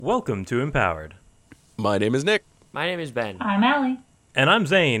Welcome to Empowered. My name is Nick. My name is Ben. I'm Allie. And I'm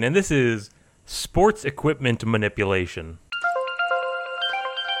Zane, and this is Sports Equipment Manipulation.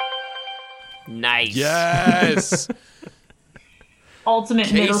 Nice. Yes. Ultimate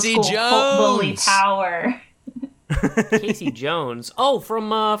Casey middle school Jones. bully power. Casey Jones. Oh, from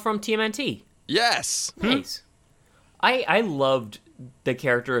TMNT. Yes. Nice. I loved the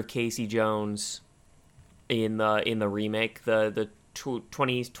character of Casey Jones in the remake, the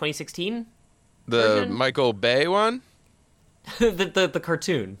 2016 The version? Michael Bay one? the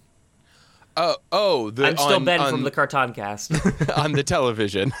cartoon. I'm I'm still Ben from the Cartoon Cast. on the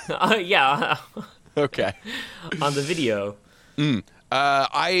television. Yeah, Okay. on the video.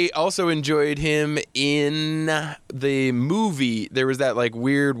 I also enjoyed him in the movie. There was that like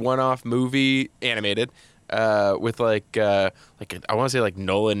weird one-off movie animated with I want to say like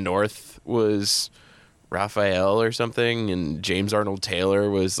Nolan North was Raphael or something, and James Arnold Taylor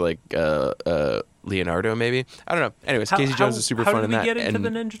was like Leonardo maybe. I don't know. Anyways, Casey Jones is super fun in that. How did we get into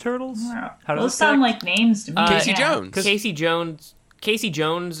and the Ninja Turtles? How does Those this sound connect? like names to me. Casey Yeah. Jones. Casey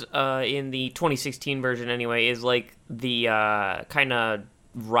Jones in the 2016 version anyway is like the kind of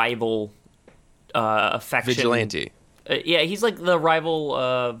rival affection Vigilante. Yeah, he's like the rival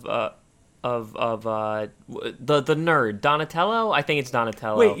of the nerd Donatello. I think it's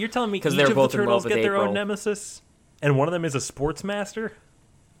Donatello. Wait, you're telling me each because of they're the both in turtles love with get their April. own nemesis, and one of them is a sports master?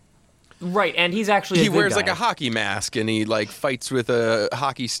 Right, and he's actually He good wears guy. like a hockey mask and he like fights with a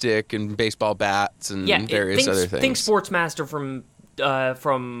hockey stick and baseball bats and various other things. Think Sportsmaster from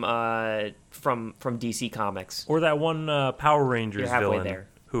DC Comics. Or that one Power Rangers You're halfway villain there.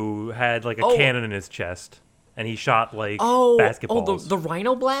 who had like a Oh. cannon in his chest, and he shot like Oh, basketballs. the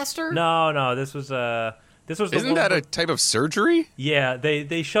Rhino Blaster. No, this was the Isn't one that where- a type of surgery? Yeah,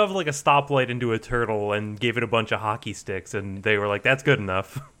 they shoved like a stoplight into a turtle and gave it a bunch of hockey sticks, and they were like, "That's good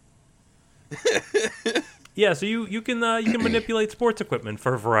enough." Yeah, so you can manipulate sports equipment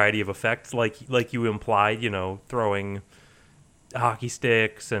for a variety of effects, like you implied. Throwing hockey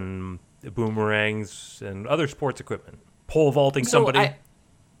sticks and boomerangs and other sports equipment, pole vaulting somebody.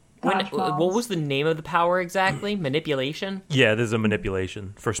 Dodgeballs. What was the name of the power exactly? Manipulation? Yeah, there's a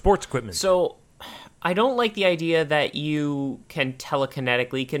manipulation for sports equipment. So, I don't like the idea that you can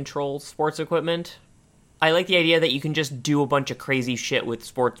telekinetically control sports equipment. I like the idea that you can just do a bunch of crazy shit with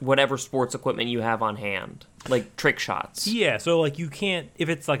whatever sports equipment you have on hand, like trick shots. Yeah, so like you can't, if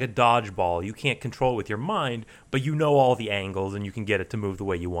it's like a dodgeball, you can't control it with your mind, but you know all the angles and you can get it to move the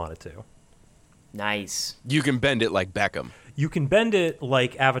way you want it to. Nice. You can bend it like Beckham. You can bend it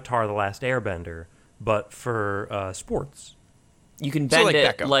like Avatar: The Last Airbender, but for sports. You can So bend like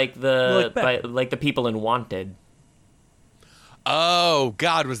it Beckham. like the people in Wanted. Oh,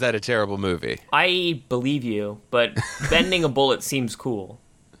 God, was that a terrible movie? I believe you, but bending a bullet seems cool.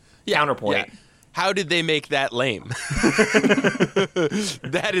 Counterpoint. Yeah. How did they make that lame?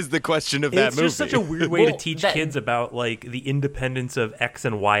 That is the question of that It's movie. just such a weird way to Well, teach that- kids about like the independence of X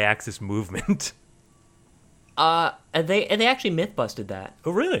and Y axis movement. And they actually myth busted that.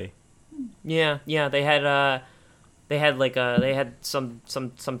 Oh, really? Yeah, they had some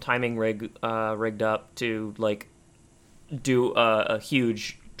timing rigged up to like do a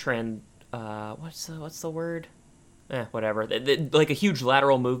huge trend. What's the word? Whatever. Like a huge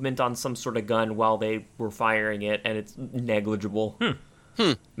lateral movement on some sort of gun while they were firing it, and it's negligible.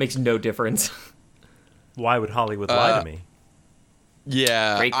 Makes no difference. Why would Hollywood lie to me?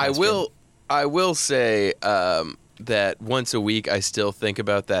 Yeah, Great I question. will say that once a week I still think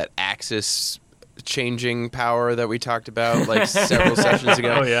about that axis changing power that we talked about like several sessions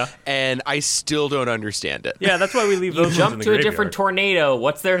ago. Oh, yeah? And I still don't understand it. Yeah, that's why we leave You those ones in jump the to a graveyard. different tornado.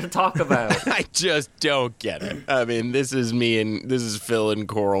 What's there to talk about? I just don't get it. I mean, this is Phil in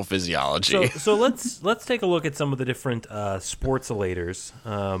choral physiology. So let's take a look at some of the different sportsolators.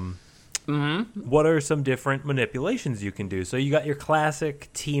 What are some different manipulations you can do? So you got your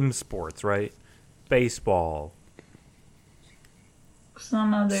classic team sports, right? Baseball,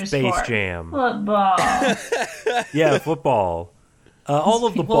 Some other Space sport. Jam. Football. Yeah, football. All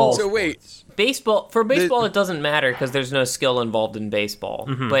of the ball. So wait. sports. Baseball, it doesn't matter because there's no skill involved in baseball.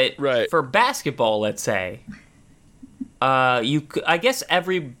 But Right. for basketball, let's say, I guess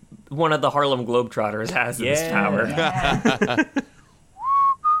every one of the Harlem Globetrotters has this Yeah. power. Yeah.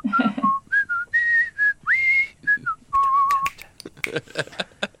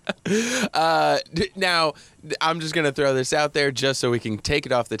 Now, I'm just going to throw this out there just so we can take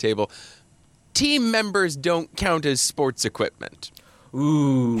it off the table. Team members don't count as sports equipment.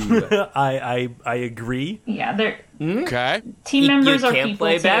 Ooh, I agree. Yeah, they're Okay? team you members are can't people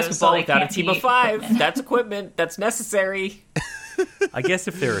play too, basketball so they without a can't team be of 5. equipment. That's equipment. That's necessary. I guess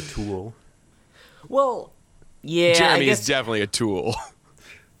if they're a tool. Well, yeah, Jeremy I guess is definitely a tool.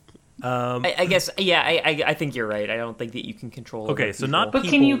 I guess, yeah, I think you're right. I don't think that you can control. Okay, other so people. not But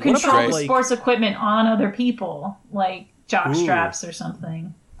people. can you What about, control the like- sports equipment on other people, like jock Ooh. straps or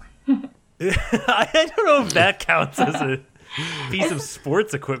something? I don't know if that counts as a piece of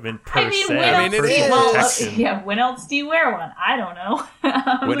sports equipment per I mean, se. when else? it personal is. Well, protection. yeah. When else do you wear one? I don't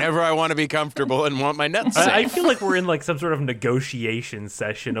know. Whenever I want to be comfortable and want my nuts safe. I feel like we're in like some sort of negotiation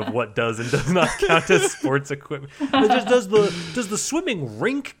session of what does and does not count as sports equipment. Does the swimming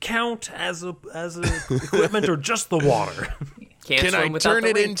rink count as a equipment or just the water? Can't Can swim I without turn the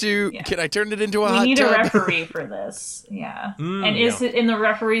it ring. into? Yeah. Can I turn it into a We hot need tub? a referee for this. Yeah. And is yeah. it in the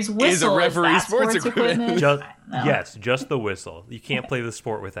referee's whistle? referee that sports equipment? Just, I don't know. yes, just the whistle. You can't play the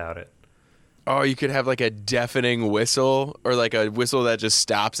sport without it. Oh, you could have like a deafening whistle, or like a whistle that just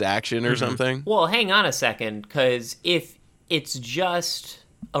stops action, or something. Well, hang on a second, because if it's just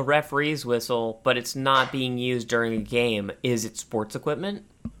a referee's whistle, but it's not being used during a game, is it sports equipment?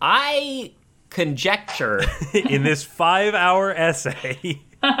 I conjecture In this 5-hour essay,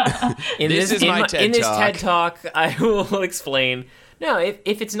 in This is my TED in this Talk. TED Talk, I will explain. No,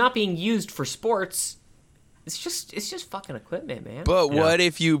 if it's not being used for sports, it's just fucking equipment, man. But Yeah. what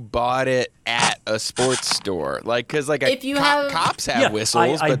if you bought it at a sports store? Like, because like If you have- cops have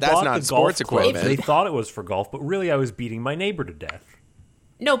whistles, I but that's bought not the sports golf clubs. equipment. They thought it was for golf, but really I was beating my neighbor to death.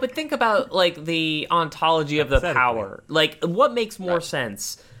 No, but think about like the ontology of the Hypothetically. power. Like, what makes more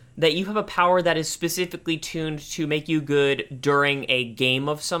sense? That you have a power that is specifically tuned to make you good during a game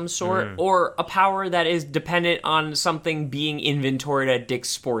of some sort, or a power that is dependent on something being inventoried at Dick's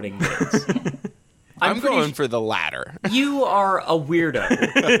Sporting Goods? I'm pretty going su- for the latter. You are a weirdo.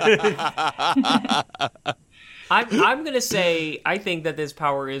 I'm gonna say I think that this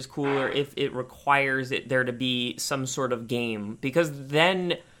power is cooler if it requires there to be some sort of game, because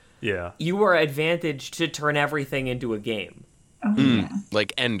then Yeah. you are advantaged to turn everything into a game. Oh, yeah.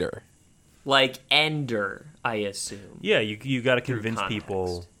 Like Ender. Like Ender, I assume. Yeah, you got to convince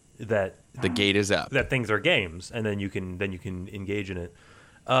people that The gate is up. things are games, and then you can engage in it.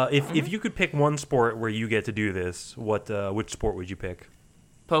 If you could pick one sport where you get to do this, which sport would you pick?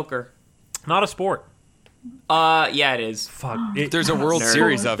 Poker. Not a sport. Yeah, it is. Fuck. There's a World Nerd.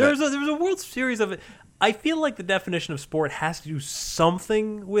 Series of there's it. a World Series of it. I feel like the definition of sport has to do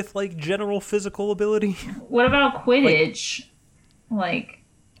something with like general physical ability. What about Quidditch? Like,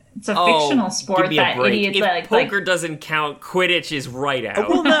 it's a Oh, fictional sport give me that a break. idiots If like poker doesn't count, Quidditch is right out.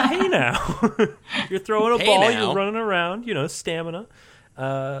 Well, now, hey now, you're throwing a Hey ball, now. you're running around, stamina.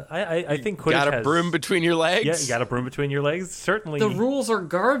 I think Quidditch Got a has, broom between your legs? Yeah, you got a broom between your legs. Certainly, The rules are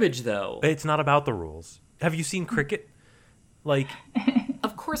garbage, though. it's not about the rules. Have you seen cricket? Like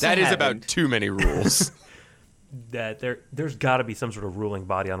Of course, That I is haven't. about too many rules. that. There's got to be some sort of ruling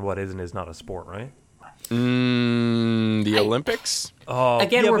body on what is and is not a sport, right? The Olympics? Oh,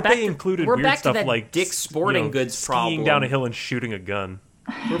 Again, yeah, we're but back they to- included we're weird back to stuff that like Dick's Sporting Goods skiing problem. down a hill and shooting a gun.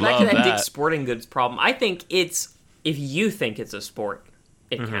 We're back to Love that that. Dick's Sporting Goods problem. I think it's if you think it's a sport,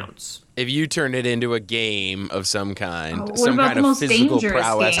 it counts. If you turn it into a game of some kind, what some about kind the of most physical dangerous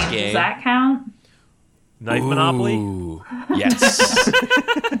prowess game? game. Does that count? Knife Monopoly. Ooh, yes.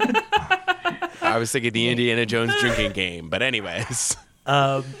 I was thinking the Indiana Jones drinking game, but anyways.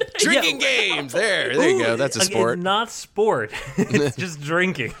 Drinking games! There you go. That's a Ooh, sport. It's not sport. It's just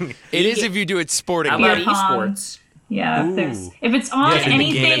drinking. It is if you do it sporting. How about Yeah. esports? Yeah, Ooh. if it's on Yeah, can the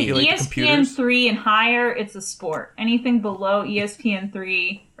game anything emulate computers? ESPN3 and higher, it's a sport. Anything below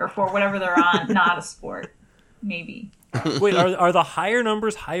ESPN3 or 4, whatever they're on, not a sport. Maybe. Wait, are the higher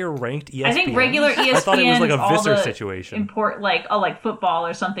numbers higher ranked ESPN? I think regular ESPN I thought it was like a is all Visser the situation. Import like football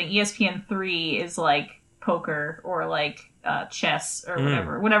or something. ESPN3 is like poker or like chess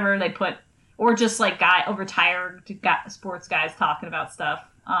or whatever they put, or just like retired sports guys talking about stuff.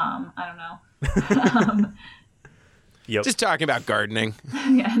 I don't know. Yep. Just talking about gardening.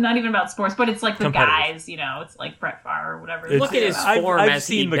 Yeah, not even about sports, but it's like the Competitive. guys, it's like Brett Favre or whatever. It's- Look at his I've form as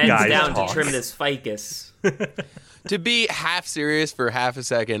he seen the bends guys down talk. to trim his ficus. To be half serious for half a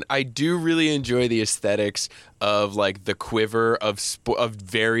second, I do really enjoy the aesthetics of like the quiver of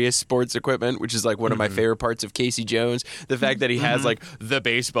various sports equipment, which is like one of my favorite parts of Casey Jones. The fact that he has like the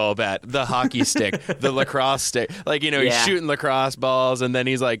baseball bat, the hockey stick, the lacrosse stick. Like, he's Yeah. shooting lacrosse balls, and then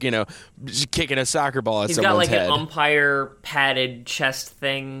he's like, just kicking a soccer ball at He's got someone's like head. an umpire padded chest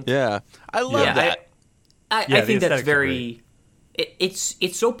thing. Yeah, I love Yeah, that. I Yeah, the think that's aesthetics are very. It's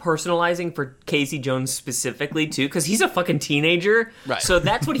so personalizing for Casey Jones specifically too, because he's a fucking teenager. Right. So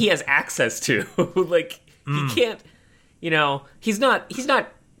that's what he has access to. Like he can't. He's not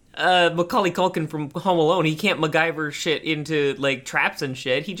Macaulay Culkin from Home Alone. He can't MacGyver shit into like traps and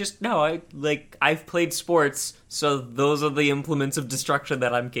shit. He just I've played sports, so those are the implements of destruction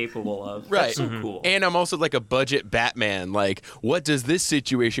that I'm capable of. Right. That's so cool. And I'm also like a budget Batman. Like, what does this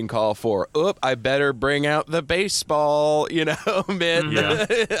situation call for? Oop, I better bring out the baseball, man. Yeah.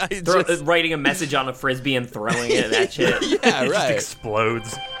 Writing a message on a frisbee and throwing it at that shit. Yeah, It just right.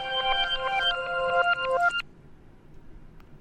 explodes.